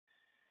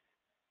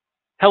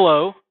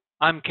Hello,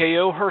 I'm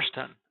K.O.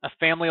 Hurston, a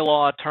family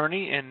law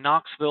attorney in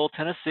Knoxville,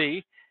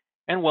 Tennessee,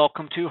 and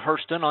welcome to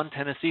Hurston on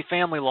Tennessee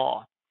Family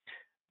Law.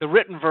 The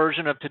written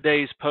version of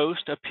today's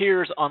post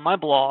appears on my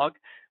blog,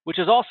 which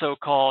is also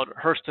called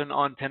Hurston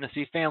on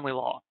Tennessee Family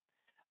Law.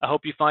 I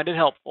hope you find it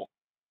helpful.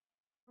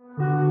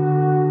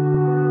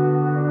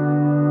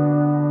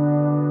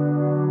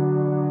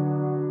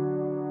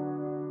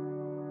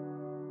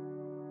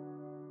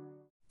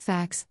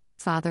 Facts: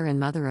 father and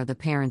mother are the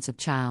parents of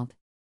child.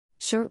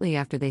 Shortly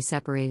after they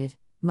separated,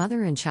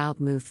 mother and child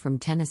moved from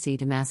Tennessee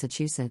to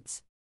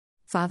Massachusetts.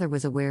 Father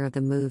was aware of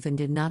the move and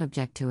did not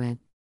object to it.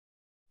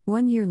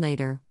 1 year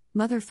later,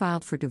 mother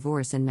filed for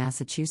divorce in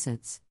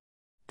Massachusetts.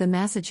 The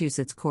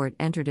Massachusetts court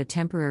entered a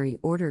temporary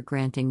order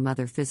granting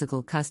mother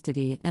physical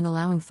custody and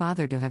allowing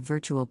father to have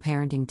virtual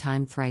parenting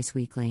time thrice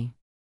weekly.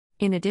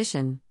 In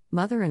addition,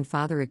 mother and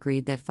father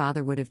agreed that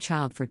father would have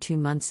child for 2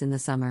 months in the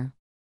summer.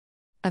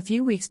 A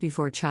few weeks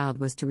before child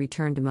was to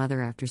return to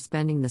mother after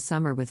spending the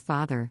summer with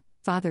father,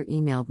 father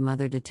emailed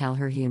mother to tell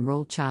her he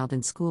enrolled child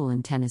in school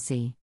in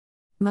Tennessee.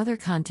 Mother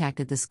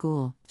contacted the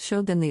school,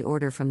 showed them the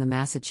order from the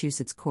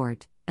Massachusetts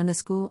court, and the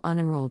school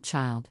unenrolled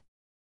child.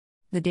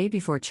 The day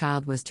before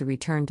child was to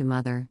return to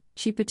mother,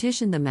 she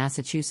petitioned the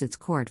Massachusetts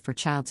court for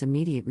child's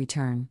immediate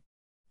return.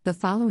 The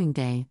following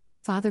day,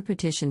 father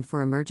petitioned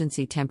for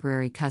emergency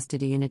temporary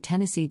custody in a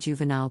Tennessee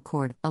juvenile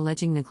court,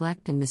 alleging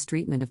neglect and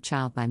mistreatment of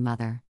child by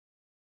mother.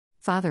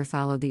 Father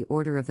followed the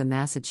order of the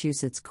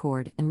Massachusetts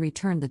court and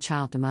returned the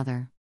child to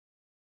mother.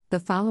 The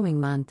following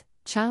month,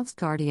 child's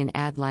guardian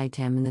ad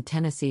litem in the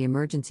Tennessee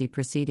emergency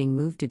proceeding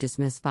moved to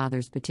dismiss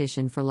father's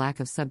petition for lack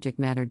of subject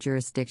matter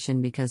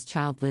jurisdiction because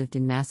child lived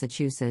in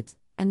Massachusetts,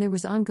 and there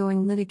was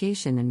ongoing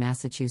litigation in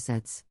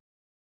Massachusetts.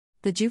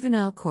 The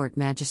juvenile court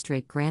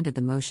magistrate granted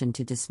the motion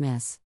to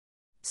dismiss.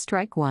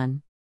 Strike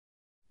 1.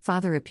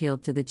 Father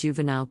appealed to the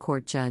juvenile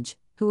court judge,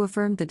 who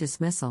affirmed the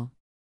dismissal.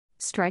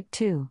 Strike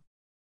 2.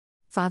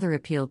 Father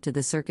appealed to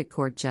the circuit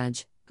court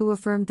judge, who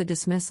affirmed the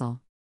dismissal.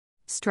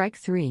 Strike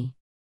 3.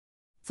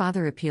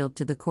 Father appealed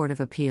to the Court of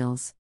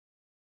Appeals.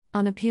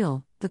 On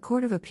appeal, the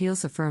Court of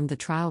Appeals affirmed the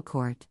trial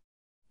court.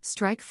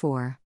 Strike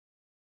 4.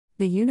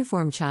 The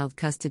Uniform Child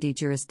Custody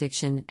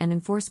Jurisdiction and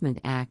Enforcement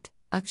Act,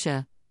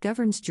 UCCJA,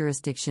 governs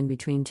jurisdiction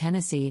between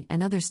Tennessee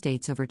and other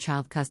states over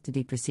child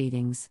custody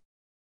proceedings.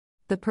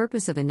 The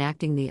purpose of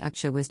enacting the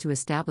UCCJA was to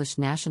establish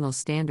national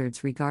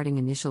standards regarding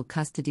initial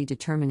custody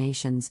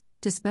determinations,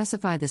 to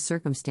specify the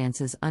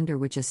circumstances under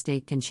which a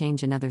state can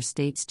change another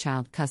state's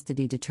child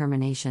custody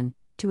determination,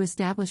 to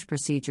establish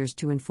procedures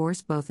to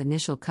enforce both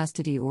initial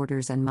custody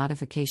orders and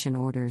modification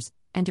orders,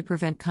 and to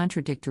prevent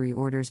contradictory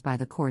orders by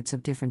the courts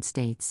of different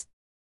states.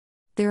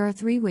 There are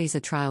 3 ways a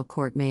trial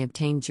court may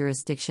obtain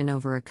jurisdiction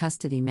over a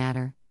custody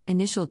matter: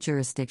 initial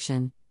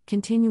jurisdiction,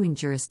 continuing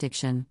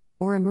jurisdiction,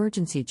 or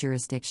emergency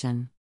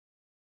jurisdiction.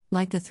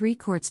 Like the 3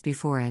 courts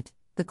before it,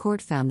 the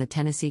court found the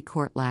Tennessee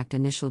court lacked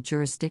initial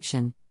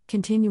jurisdiction,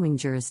 continuing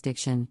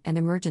jurisdiction, and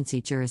emergency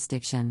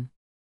jurisdiction.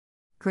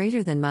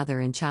 Greater than mother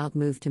and child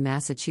moved to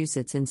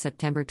Massachusetts in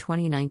September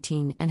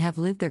 2019 and have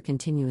lived there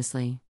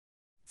continuously.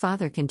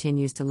 Father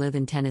continues to live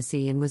in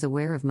Tennessee and was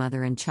aware of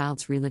mother and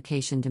child's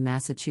relocation to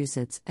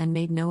Massachusetts and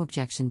made no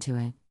objection to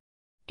it.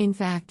 In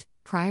fact,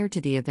 prior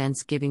to the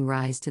events giving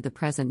rise to the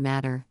present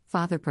matter,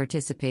 father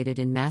participated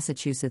in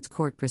Massachusetts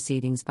court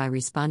proceedings by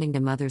responding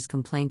to mother's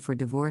complaint for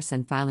divorce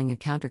and filing a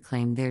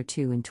counterclaim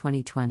thereto in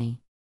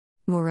 2020.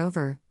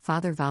 Moreover,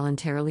 father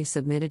voluntarily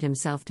submitted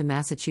himself to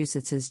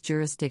Massachusetts's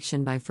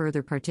jurisdiction by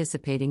further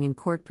participating in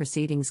court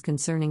proceedings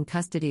concerning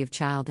custody of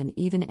child and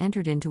even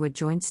entered into a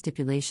joint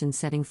stipulation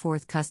setting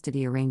forth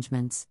custody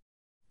arrangements.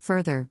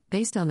 Further,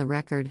 based on the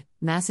record,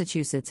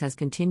 Massachusetts has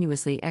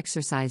continuously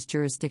exercised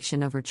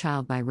jurisdiction over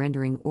child by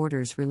rendering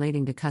orders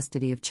relating to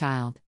custody of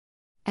child.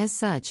 As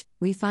such,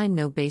 we find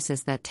no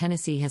basis that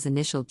Tennessee has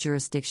initial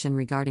jurisdiction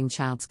regarding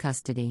child's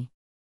custody.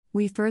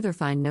 We further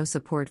find no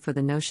support for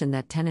the notion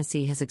that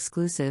Tennessee has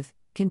exclusive,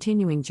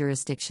 continuing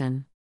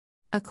jurisdiction.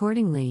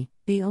 Accordingly,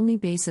 the only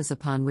basis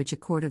upon which a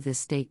court of this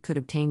state could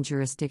obtain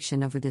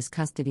jurisdiction over this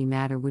custody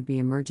matter would be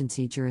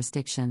emergency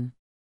jurisdiction.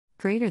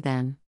 Greater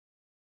than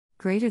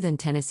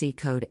Tennessee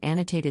Code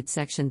Annotated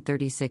Section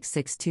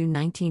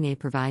 3662-19A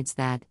provides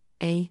that,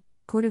 a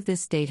court of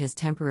this state has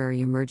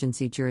temporary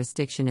emergency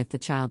jurisdiction if the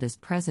child is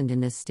present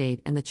in this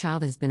state and the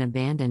child has been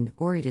abandoned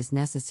or it is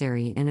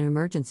necessary in an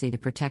emergency to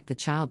protect the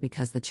child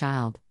because the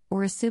child,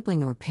 or a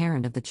sibling or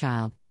parent of the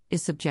child,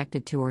 is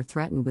subjected to or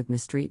threatened with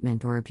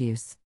mistreatment or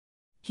abuse.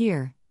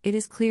 Here, it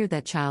is clear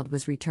that child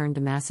was returned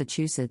to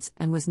Massachusetts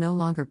and was no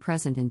longer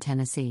present in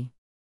Tennessee.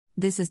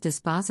 This is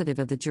dispositive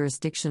of the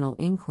jurisdictional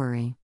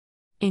inquiry.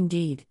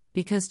 Indeed,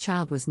 because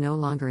child was no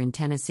longer in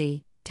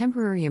Tennessee,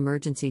 temporary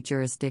emergency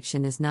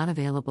jurisdiction is not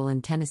available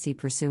in Tennessee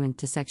pursuant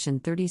to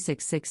Section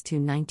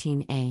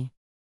 3662-19A.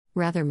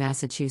 Rather,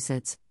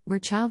 Massachusetts, where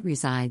child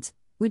resides,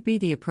 would be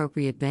the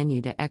appropriate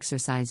venue to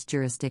exercise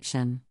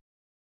jurisdiction.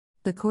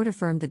 The court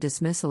affirmed the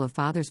dismissal of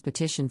father's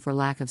petition for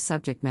lack of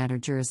subject matter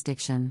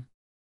jurisdiction.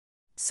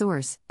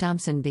 Source: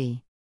 Thompson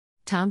v.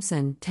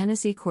 Thompson,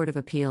 Tennessee Court of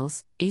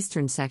Appeals,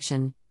 Eastern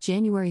Section,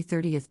 January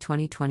 30th,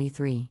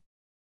 2023.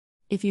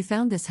 If you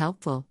found this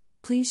helpful,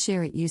 please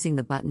share it using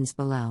the buttons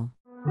below.